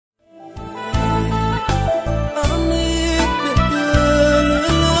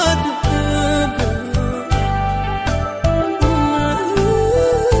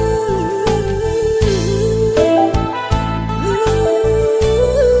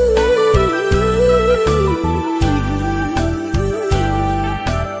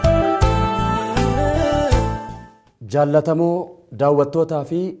Jaallatamoo daawwattootaa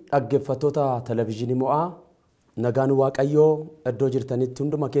fi dhaggeeffattoota televezyiinii mo'aa nagaan waaqayyoo iddoo jirtanitti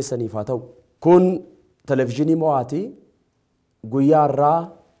hunduma keessaniif haa ta'u. Kun televezyiinii mo'aati. Guyyaa irraa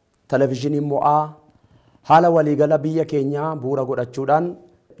televezyiiniin mo'aa haala waliigala biyya keenyaa bu'uura godhachuudhaan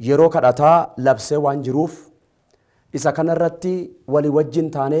yeroo kadhataa labsee waan jiruuf isa kanarratti walii wajjin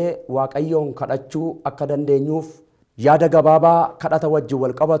taanee waaqayyoon kadhachuu akka dandeenyuuf yaada gabaabaa kadhata wajjin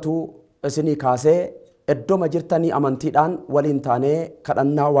wal qabatu isinii kaasee iddoo jirtanii amantiidhaan waliin taanee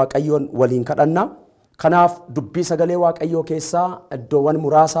kadhannaa waaqayyoon waliin kadhanna. Kanaaf dubbii sagalee waaqayyoo keessaa iddoowwan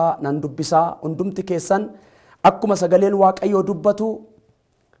muraasaa nan dubbisaa hundumti keessan akkuma sagaleen waaqayyoo dubbatu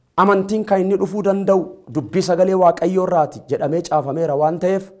amantiin kan inni dhufuu danda'u dubbii sagalee waaqayyoo irraati jedhamee caafameera waan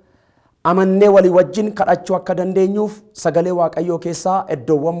ta'eef amannee walii wajjin kadhachuu akka dandeenyuuf sagalee waaqayyoo keessaa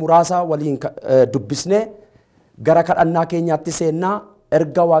iddoowwan muraasaa waliin dubbisnee gara kadhannaa keenyaatti seennaa.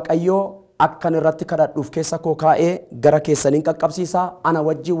 Erga waaqayyoo akkan irratti kadhadhuuf keessa koo kaa'ee gara keessaniin qaqqabsiisaa ana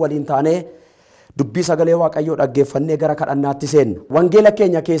wajjin waliin taanee dubbii sagalee waaqayyoo dhaggeeffannee gara kadhannaatti seenna. Wangeela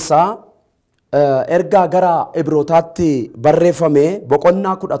keenya keessaa ergaa gara Ibrootaatti barreeffame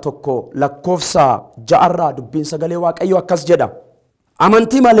boqonnaa 11 lakkoofsa 6 dubbiin sagalee waaqayyoo akkas jedha.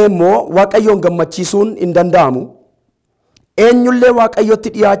 Amantii malee immoo waaqayyoon gammachiisuun hin danda'amu. Eenyullee waaqayyotti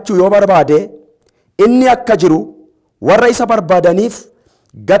dhiyaachuu yoo barbaade inni akka jiru warra isa barbaadaniif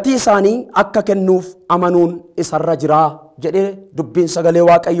gatii isaanii akka kennuuf amanuun isarra jira jedhee dubbiin sagalee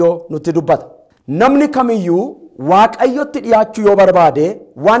waaqayyoo nutti dubbata. Namni kamiyyuu waaqayyotti dhiyaachuu yoo barbaade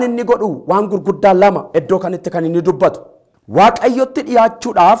waan inni godhu waan gurguddaan lama iddoo kanatti kan inni dubbatu. Waaqayyotti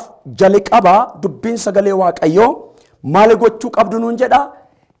dhiyaachuudhaaf jalqaba dubbiin sagalee waaqayyoo maal gochuu qabdu nuun jedha.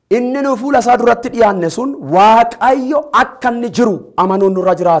 Inni nu fuula isaa duratti dhiyaanne sun waaqayyo akka inni jiru amanuun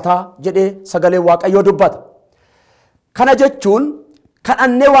nurra jiraata jedhee sagalee waaqayyoo dubbata. Kana jechuun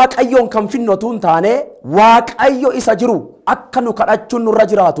kadhannee waaqayyoon kan finnotu hin taane waaqayyo isa jiru akka nu kadhachuun nurra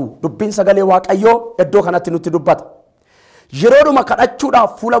jiraatu dubbiin sagalee waaqayyoo iddoo kanatti nutti dubbata. Yeroodhuma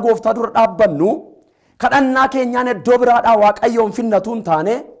kadhachuudhaaf fuula gooftaa dura dhaabbannu kadhannaa keenyaan iddoo biraadhaa waaqayyoon finnotu hin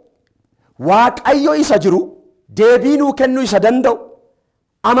taane waaqayyo isa jiru deebii nuu kennuu isa danda'u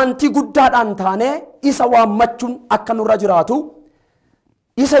amantii guddaadhaan taane isa waammachuun akka nurra jiraatu.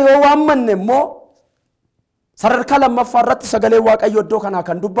 Isa yoo waammanne immoo sadarkaa lammaffaa irratti sagalee waaqayyoo iddoo kanaa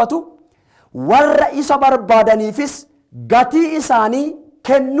kan dubbatu warra isa barbaadaniifis gatii isaanii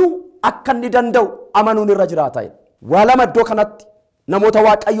kennuu akka inni danda'u amanuun irra jiraata. Waa lama iddoo kanatti namoota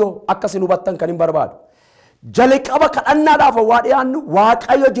waaqayyoo akkasiin hubattan kan hin barbaadu. Jalqaba kadhannaadhaaf waa dhiyaannu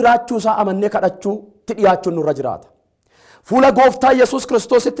waaqayyo jiraachuusaa amannee kadhachuutti dhiyaachuun nurra jiraata. Fuula gooftaa Yesuus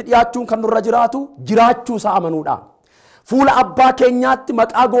Kiristoositti dhiyaachuun kan nurra jiraatu jiraachuusaa amanuudhaan. Fuula abbaa keenyaatti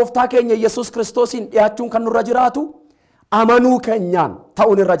maqaa gooftaa keenya Yesuus Kiristoosiin dhiyaachuun kan nurra jiraatu amanuu keenyaan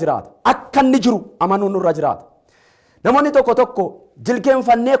ta'uun irra jiraata. Akka inni jiru amanuun nurra jiraata. Namoonni tokko tokko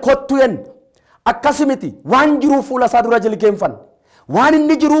jilgeenfannee kottu yenna. Akkasi miti waan jiruuf fuula isaa dura jilgeenfanne. Waan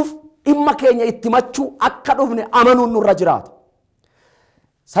inni jiruuf dhimma keenya itti machuu akka dhufne amanuun nurra jiraata.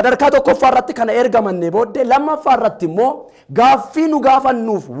 Sadarkaa tokkoffaa irratti kana ergamannee booddee lammaffaa irratti immoo gaaffii nu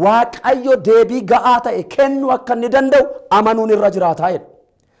gaafannuuf waaqayyo deebii ga'aa ta'e kennuu akka inni danda'u amanuun irra jiraata.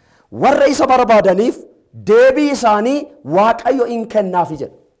 Warra isa barbaadaniif deebii isaanii waaqayyo in kennaafi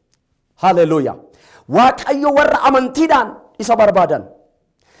jedha. Haleluuyaa. Waaqayyo warra amantiidhaan isa barbaadan.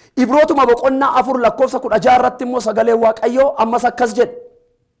 Ibrootuma boqonnaa 4 lakkoofsa 16 irratti immoo sagalee waaqayyo ammas akkas jedha.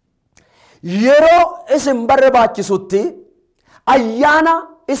 Yeroo isin barbaachisutti ayyaana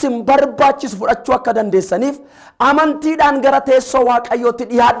isin barbaachisu fudhachuu akka dandeessaniif amantiidhaan gara teessoo waaqayyootti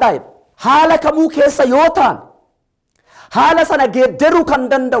dhiyaadhaa. Haala kamuu keessa yoo ta'an haala sana geeddaruu kan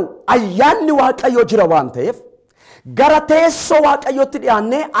danda'u ayyaanni waaqayyoo jira waan ta'eef gara teessoo waaqayyootti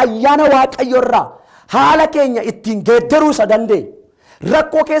dhiyaannee ayyaana waaqayyoo irraa haala keenya ittiin geeddaruu isa dandeenyu.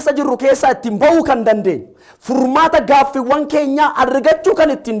 Rakkoo keessa jirru keessaa ittiin ba'uu kan dandeenyu. Furmaata gaaffiiwwan keenyaa argachuu kan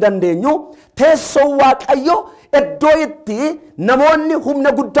ittiin dandeenyu teessoo waaqayyoo iddoo itti namoonni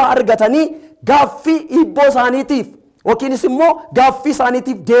humna guddaa argatanii gaaffii hibboo isaaniitiif yookiinis immoo gaaffii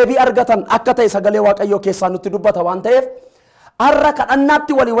isaaniitiif deebii argatan akka ta'e sagalee waaqayyoo keessaa nutti dubbata waan ta'eef har'a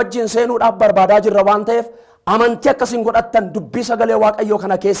kadhannaatti walii wajjin seenuudhaaf barbaadaa jirra waan ta'eef amantii akkasiin godhattan dubbii sagalee waaqayyoo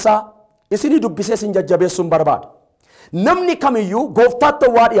kana keessaa isinii dubbisee isin jajjabeessuun barbaada. Namni kamiyyuu gooftaatti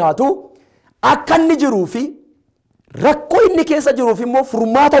waa dhiyaatu akka inni jiruu fi rakkoo inni keessa jiruuf immoo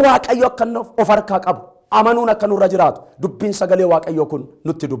furmaata waaqayyoo akka of harkaa qabu amanuun akka nurra jiraatu dubbiin sagalee waaqayyoo kun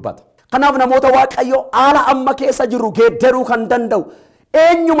nutti dubbata. Kanaaf namoota waaqayyoo haala amma keessa jiru geeddaruu kan danda'u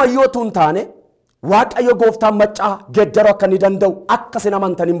eenyumayyuu utuu hin taane waaqayyo gooftaan maccaa geeddaruu akka inni danda'u akkasin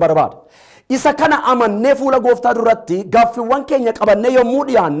amantaniin barbaada. Isa kana amannee fuula gooftaa duratti gaaffiiwwan keenya qabannee yommuu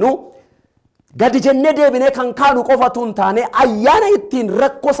dhiyaannu gadi jennee deebinee kan kaanu qofatu hin taane ayyaana ittiin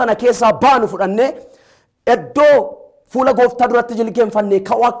rakkoo sana keessaa baanu fudhannee iddoo fuula gooftaa duratti jilgeenfannee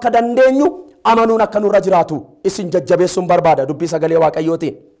ka'uu akka dandeenyu amanuun akka nurra jiraatu isin jajjabeessuun barbaada dubbii sagalee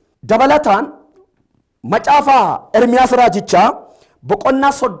waaqayyootiin. Dabalataan macaafa Ermiyaas raajichaa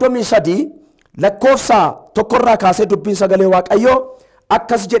boqonnaa 33 lakkoofsa 1 kaasee dubbiin sagalee waaqayyoo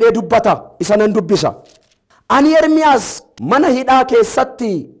akkas jedhee dubbata. Isa nan dubbisa. Ani Ermiyaas mana hidhaa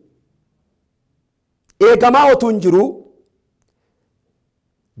keessatti eegamaa otuun jiru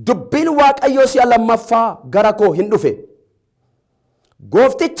dubbiin waaqayyoo si'a lammaffaa gara koo hin dhufe.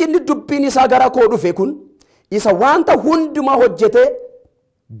 Gooftichi inni dubbiin isaa gara koo dhufe kun isa wanta hundumaa hojjete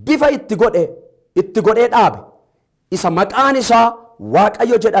bifa itti godhee dhaabe isa maqaan isaa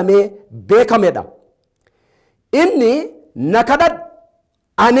waaqayyo jedhamee beekamedha. Inni na kadhadhu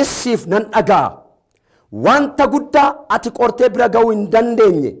anis siif nan dhaga'a. Wanta guddaa ati qortee bira ga'uu hin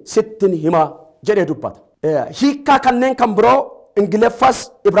dandeenye sittin hima jedhee dubbata. Hiikkaa kanneen kan biroo Ingiliffas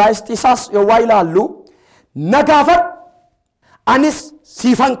Ibraayisxiisaas yoo waa ilaallu na gaafadhu anis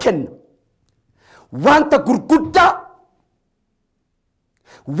siifan kenna. Wanta gurguddaa,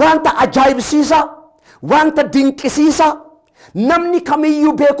 wanta ajaa'ibsiisaa, wanta dinqisiisaa namni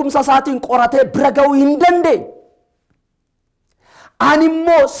kamiyyuu beekumsa isaatiin qoratee bira ga'uu hin dandeenye. Ani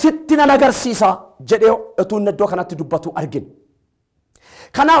immoo sitti nan agarsiisa jedhee utuun iddoo kanatti dubbatu argina.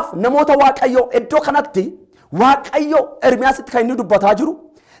 Kanaaf namoota waaqayyoo iddoo kanatti waaqayyoo Ermiyaasitti kan inni dubbataa jiru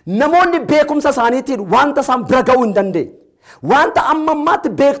namoonni beekumsa isaaniitiin wanta isaan bira ga'uu hin dandeenye, wanta amma ammaatti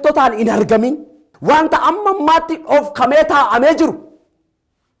beektotaan hin argamin, wanta amma ammaatti dhokfamee taa'amee jiru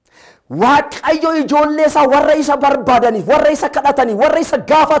waaqayyo ijoollee isaa warra isa barbaadaniif, warra isa kadhataniif, warra isa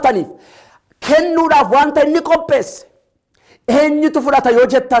gaafataniif kennuudhaaf wanta inni qopheesse. Eenyutu fudhata yoo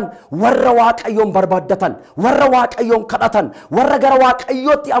jettan warra waaqayyoon barbaaddatan, warra waaqayyoon kadhatan, warra gara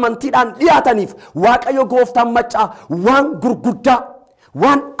waaqayyootti amantiidhaan dhiyaataniif waaqayyo gooftaan maccaa waan gurguddaa,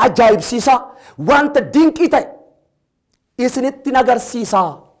 waan ajaa'ibsiisaa, wanta dinqii ta'e isinitti agarsiisaa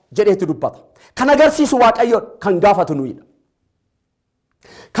jedheetu dubbata. Kan agarsiisu waaqayyoon kan gaafatu nuyidha.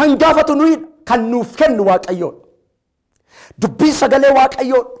 Kan gaafatu nuyidha, kan nuuf kennu waaqayyoon. Dubbiin sagalee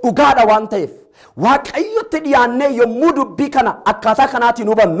waaqayyoo dhugaadha waan ta'eef waaqayyotti dhiyaannee yommuu dubbii kana akkaataa kanaatiin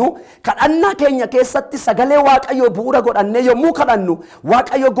hubannu kadhannaa keenya keessatti sagalee waaqayyoo bu'uura godhannee yommuu kadhannu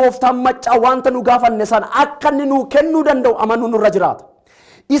waaqayyo gooftaan maccaa wanta nu gaafanne sana akka inni nuu kennuu danda'u amanuu nurra jiraata.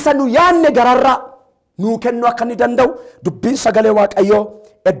 Isa nu yaanne gararraa nuu kennuu akka inni danda'u dubbiin sagalee waaqayyoo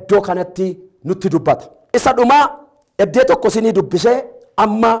iddoo kanatti nutti dubbata. Isa dhumaa eddee tokko isinii dubbisee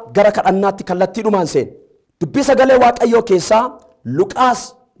amma gara kadhannaatti kallattii dhumaan seena. Dubbii sagalee waaqayyoo keessaa Luqaas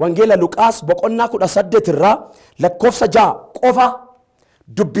Wangeela Luqaas boqonnaa 18 irraa lakkoofsa 6 qofa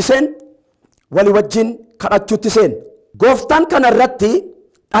dubbiseen walii wajjin kadhachuutti seena. Gooftaan kana irratti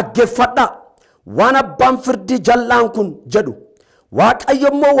dhaggeeffadhaa waan abbaan firdii jal'aan kun jedhu. Waaqayyo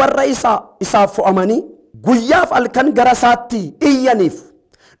immoo warra isaaf fo'amanii guyyaaf halkan gara isaatti iyyaniif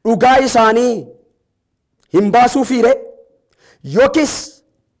dhugaa isaanii hin baasuufiire yookiis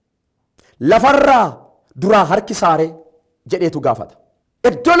lafarraa duraa harkisaare jedheetu gaafata.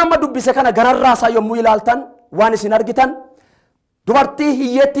 Iddoo nama dubbise kana gararraa isaa yommuu ilaaltan waan isin argitan dubartii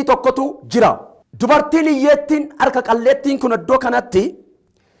hiyyeettii tokkotu jira. Dubartiin hiyyeettiin harka qalleettiin kun iddoo kanatti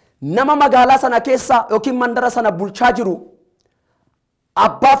nama magaalaa sana keessa yookiin mandara sana bulchaa jiru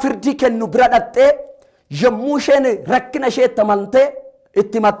abbaa firdii kennu bira dhaqxee yommuu isheen rakkina ishee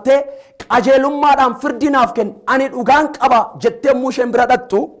itti mattee qajeelummaadhaan firdii naaf kenni ani dhugaan qaba jettee yommuu isheen bira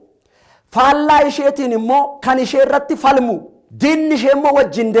dhaqxu faallaa isheetiin immoo kan ishee irratti falmu diinni ishee immoo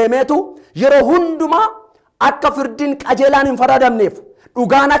wajjin deemeetu yeroo hundumaa akka firdiin qajeelaan hin faradamneef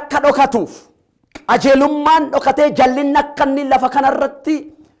dhugaan akka dhokatuuf qajeelummaan dhokatee jallinni akka inni lafa kanarratti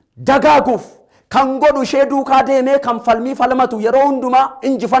dagaaguuf kan godhu ishee duukaa deemee kan falmii falmatu yeroo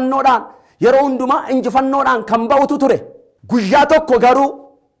hundumaa injifannoodhaan kan ba'utu ture. Guyyaa tokko garuu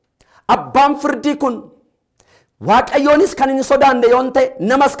abbaan firdii kun waaqayyoonis kan hin sodaanne yoon ta'e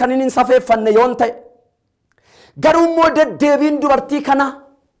namas kan hin safeeffanne yoon ta'e garuu immoo deddeebiin dubartii kana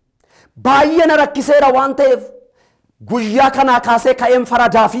baay'ee na rakkiseera waan ta'eef guyyaa kanaa kaasee ka'een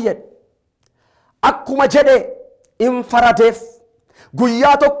faradaafi jedhe. Akkuma jedhe in faradeef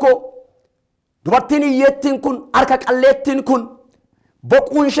guyyaa tokko dubartiin hiyyeettiin kun harka qalleettiin kun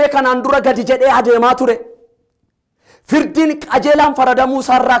boquun ishee kanaan dura gadi jedhee adeemaa ture. Firdiin qajeelaan faradamuu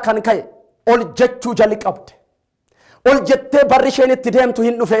isaarraa kan ka'e ol jechuu jalqabde. Ol jettee barri isheen itti deemtu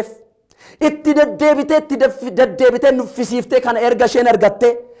hin dhufeef. Itti deddeebitee nuffisiiftee kana erga isheen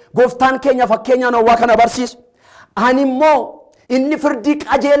argattee gooftaan keenya fakkeenyaan waa kana barsiisu. Ani immoo inni firdii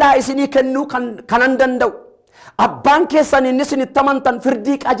qajeelaa isinii kennuu kanan danda'u. abbaan keessan inni isin itti amantan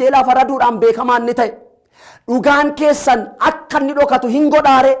firdii qajeelaa faraduudhaan beekamaan ni ta'e dhugaan keessan akka inni dhokatu hin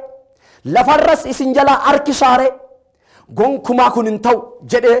godhaare lafarras isin jalaa harkisaare gonkumaa kun hin ta'u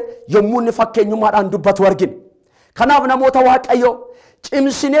jedhee yommuu inni fakkeenyummaadhaan dubbatu argine. Kanaaf namoota Waaqayyo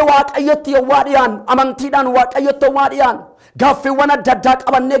cimsinee Waaqayyotti yawwaa dhiyaan amantiidhaan Waaqayyotti yawwaa dhiyaan gaaffiiwwan adda addaa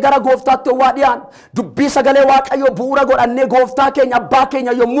qabannee gara gooftaatti yawwaa dhiyaan dubbii sagalee Waaqayyo bu'uura godhannee gooftaa keenya abbaa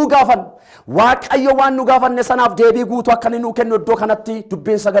keenya yommuu gaafan Waaqayyo waan nu gaafanne sanaaf deebii guutuu akka inni nuu kennu iddoo kanatti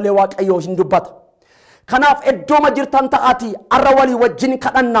dubbiin sagalee Waaqayyo hin dubbata. Kanaaf iddooma jirtan ta'aati arra walii wajjin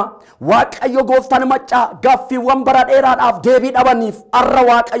kadhanna Waaqayyo gooftaan maccaa gaaffiiwwan bara dheeraadhaaf deebii dhabaniif arra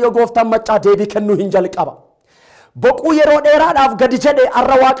Waaqayyo gooftaan maccaa deebii kennuu hin jalqaba. Boquu yeroo dheeraadhaaf gadi jedhe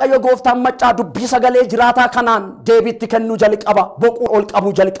arra Waaqayyo gooftaan maccaa dubbii sagalee jiraataa kanaan deebiitti kennuu jalqaba. Boquu ol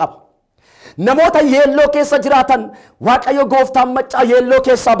qabuu jalqaba. Namoota yeelloo keessa jiraatan Waaqayyo gooftaan maccaa yeelloo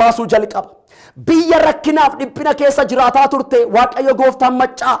keessaa baasuu jalqaba. Biyya rakkinaaf dhiphina keessa jiraataa turte Waaqayyo gooftaan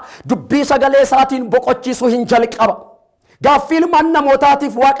maccaa dubbii sagalee isaatiin boqochiisuu hin jalqaba. Gaaffii ilmaan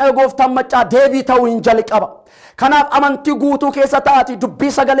namootaatiif Waaqayyo gooftaan maccaa deebii ta'uu hin jalqaba. Kanaaf amantii guutuu keessa taati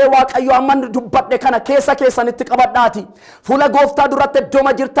dubbii sagalee Waaqayyo amma dubbadhe kana keessa keessanitti qabadhaati fuula gooftaa duratti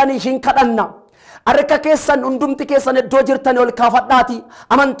iddooma jirtanii hin kadhanna. Harka keessan hundumti keessan iddoo jirtanii ol kaafadhaati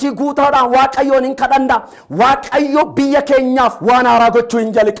amantii guutaadhaan Waaqayyoon hin kadhanna. Waaqayyo biyya keenyaaf waan haaraa gochuu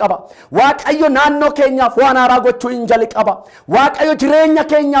hin jalqaba. Waaqayyo naannoo keenyaaf waan haaraa gochuu hin jalqaba. Waaqayyo jireenya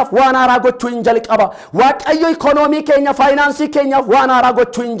keenyaaf waan haaraa gochuu hin jalqaba. Waaqayyo ikonoomii keenya faayinaansii keenyaaf waan haaraa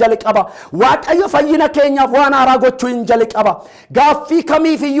gochuu hin jalqaba. Waaqayyo fayyina keenyaaf waan haaraa gochuu hin jalqaba. Gaaffii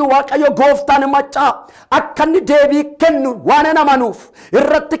kamiifiyyuu Waaqayyo gooftaan maccaa akka inni deebii kennu waan amanuuf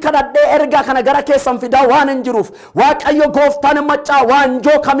irratti kadhadhee ergaa kana gara keessan fidaa waan hin jiruuf Waaqayyo gooftaan maccaa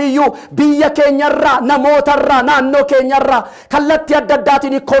waanjoo kamiyyuu biyya keenyarraa namootarraa naannoo keenyarraa kallattii adda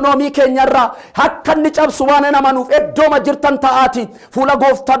addaatiin ikonoomii keenyarraa akka inni cabsu waan hin amanuuf iddooma jirtan ta'aati fuula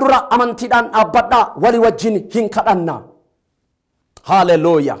gooftaa dura amantiidhaan dhaabbadhaa walii wajjin hin kadhanna.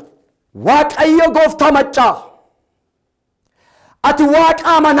 Haleluuyaa. Waaqayyo gooftaa maccaa ati waaqa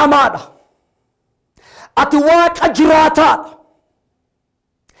amanamaadha. Ati waaqa jiraataadha.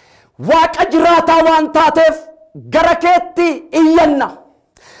 Waaqa jiraataa waan taateef gara keetti iyyanna.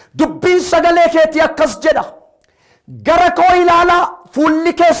 Dubbiin sagalee keetii akkas jedha. Gara koo ilaalaa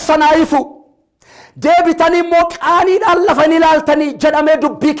fuulli keessan haa ifu. Deebitanii immoo qaaniidhaan lafa hin ilaaltanii jedhamee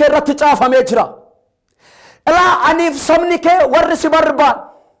dubbii kee irratti caafamee jira. Ilaa aniif sabni kee warri si barbaadu.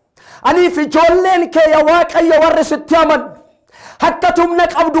 Aniif ijoolleen kee yaa Waaqayyo warri sitti aman. Akka humna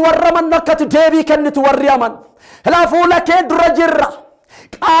qabdu warra aman akkati deebii kennitu warri aman. Ilaa fuula kee dura jirra.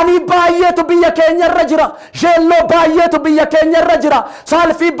 Qaanii baay'eetu biyya keenya irra jira. Jeelloo baay'eetu biyya keenya irra jira.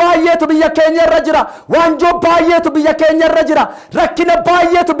 Saalfii baay'eetu biyya keenya irra jira. Waanjoo baay'eetu biyya keenya irra jira. Rakkina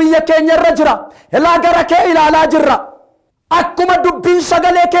baay'eetu biyya keenya irra jira. Ilaa gara kee ilaalaa jirra. Akkuma dubbiin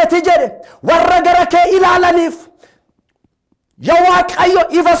sagalee keetii jedhe warra gara kee ilaalaniif yaa Waaqayyo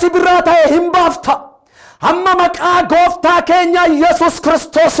ifa si biraa ta'e hin baafta. Amma maqaa gooftaa keenya Yesuus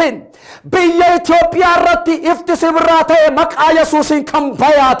Kiristoosiin biyya Itoophiyaa irratti ifti si biraa ta'e maqaa Yesuusiin kan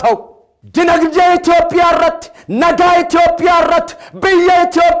bayaa ta'u. Dinagdee Itoophiyaa irratti nagaa Itoophiyaa irratti biyya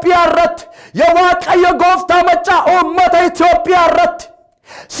Itoophiyaa irratti yaa Waaqayyo gooftaa maccaa uummata Itoophiyaa irratti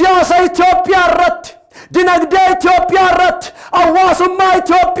siyaasa Itoophiyaa irratti dinagdee Itoophiyaa irratti hawaasummaa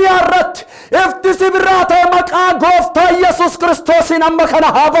Itoophiyaa irratti ifti si biraa ta'e maqaa gooftaa Yesuus Kiristoosiin amma kana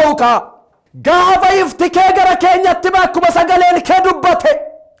haa ba'u kaa. Gaafa ifti kee gara keenyatti bakkuma sagaleen kee dubbate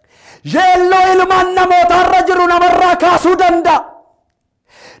yeelloo ilmaan namootarra jiru namarraa kaasuu danda'a.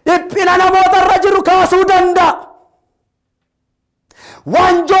 Dhiphina namootarra jiru kaasuu danda'a.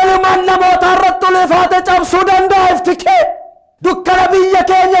 Waanjoo ilmaan namootarratti ulefaate cabsuu danda'a ifti kee. Dukkana biyya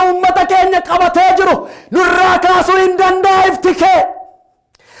keenya uummata keenya qabatee jiru nurraa kaasuu hin danda'a ifti kee.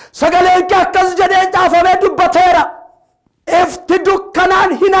 Sagaleen kee akkas jedhee caafamee dubbateera. Ifti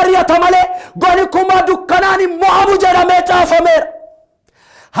dukkanaan hin ari'ata malee gonikuma dukkanaan hin mo'amu jedhamee caafameera.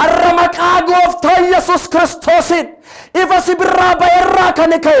 Har'a maqaa gooftaa Yesuus Kiristoosiin ifa si biraa ba'eerraa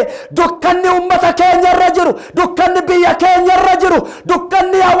kan ka'e dukkanni uummata keenya irra jiru dukkanni biyya keenya irra jiru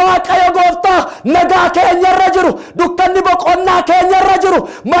dukkanni Waaqayyo gooftaa nagaa keenya irra jiru dukkanni boqonnaa keenya irra jiru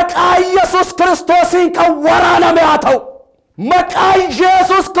maqaa Yesuus Kiristoosiin kan waraaname haa ta'u. Maqaa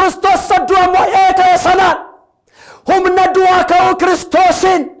Yesuus Kiristoos du'a mo'ee ka'e sanaan humna du'aa ka'uu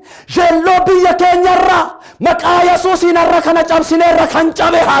Kiristoosiin yeelloo biyya keenya irraa maqaa Yesuusiin har'a kana cabsinee irra kan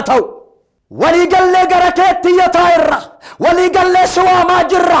cabe haa ta'u. Waliigallee gara keetti iyyataa irra waliigallee si waamaa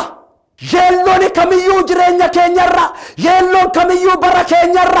jirra. Yeelloon kamiyyuu jireenya keenya irra yeelloon kamiyyuu bara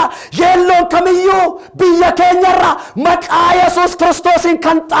keenya irra yeelloon kamiyyuu biyya keenya irra maqaa Yesuus Kiristoosiin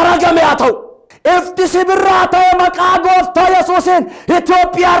kan xaragame haa ta'u. ifti sibirraa ta'e maqaa gooftaa Yesuusiin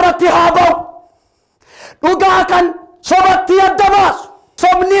Itoophiyaa irratti haa ba'u. Dhugaa kan sobatti adda baasu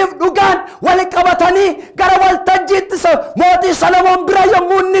sobniif dhugaan wal qabatanii gara waltajjiitti mootii Salomoon bira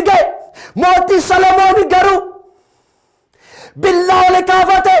yommuu inni ga'e mootii Salomoon garuu billaa ol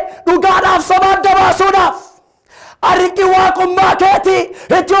kaafate dhugaadhaaf soba adda baasuudhaaf ariqi waaqummaa keetii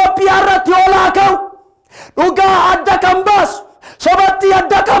Itoophiyaa irratti olaa ka'u dhugaa adda kan baasu sobatti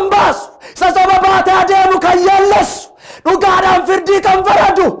adda kan baasu isa soba baatee adeemu kan yaalessu dhugaadhaan firdii kan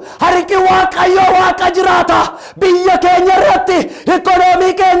faradu ariqi waaqayyo waaqa jiraata biyya keenya irratti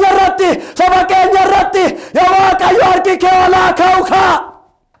ikonoomii keenya irratti soba keenya irratti yaa waaqayyo harki kee olaa ka'u kaa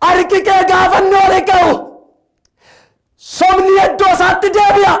harki kee gaafanni ol ka'u sobni iddoo isaatti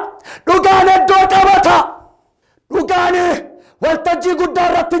deebi'a dhugaan iddoo qabata dhugaan waltajjii guddaa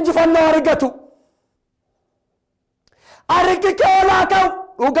irratti injifannoo argatu harki kee olaa ka'u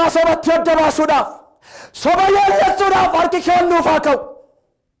dhugaa sobatti adda baasuudhaaf soba yaalessuudhaaf harki kee nuuf haa ka'u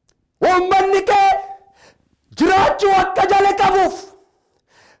uummanni kee jiraachuu akka jala qabuuf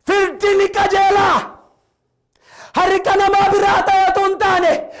firdii qajeelaa harka namaa biraa ta'etu hin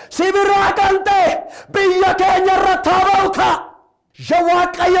taane si biraa kan ta'e biyya keenya irratti haa ba'u kaa yaa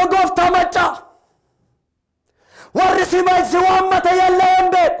waaqayyo gooftaa maccaa warri si waammate yallee hin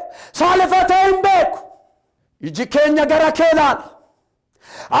beeku saalifatee hin beeku iji keenya gara kee ilaala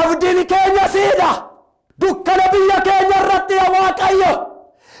abdiin keenya siidha dukkana biyya keenya irratti yaa waaqayyo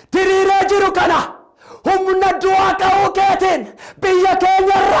diriiree jiru kana humna du'aa ka'uu keetiin biyya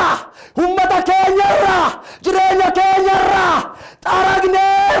keenya irraa ummata keenya irraa jireenya keenya irraa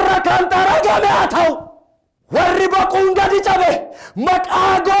xaragneerra kan xaragame haa ta'u warri baquun gadi cabe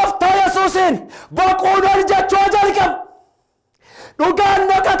maqaa gooftaa Yesuusiin baquun ol jechuu jalqabu dhugaan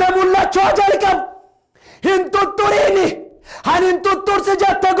dhokate mul'achuu jalqabu hin tutturiini han hin tuttursi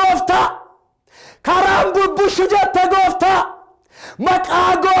jette gooftaa karaan bubbushu jette gooftaa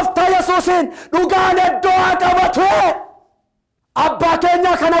maqaa gooftaa Yesuusiin dhugaan iddoo haa qabatu abbaa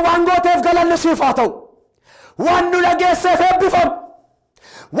keenya kana waan gooteef galanni siif haa ta'u waan nu dhageesseef eebbifamu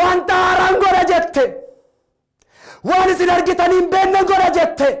wanta haaraan godha jette waan isin argitanii hin beekne godha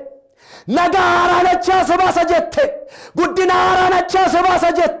jette nagaa haaraan achaa sobaasa jette guddina haaraan achaa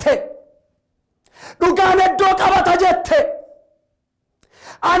sobaasa jette dhugaan iddoo qabata jette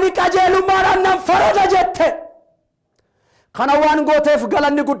ani qajeelummaadhaan nan farada jette kana waan gooteef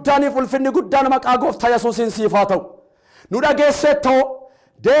galanni guddaaniif ulfinni guddaan maqaa gooftaa Yesuusiin siif haa ta'u nu dhageessee ta'u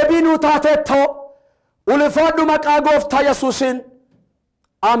deebii nu taatee ta'u ulfaadhu maqaa gooftaa Yesuusiin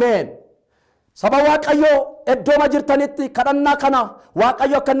ameen. Saba waaqayyo eddooma jirtanitti kadhannaa kana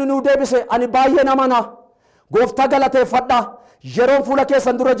waaqayyo akka nu deebise ani baay'ee namana gooftaa galateeffadha yeroon fuula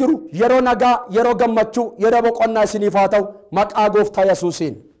keessan dura jiru yeroo nagaa yeroo gammachuu yeroo boqonnaa isiniif haa ta'u maqaa gooftaa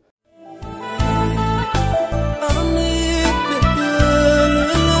Yesuusiin.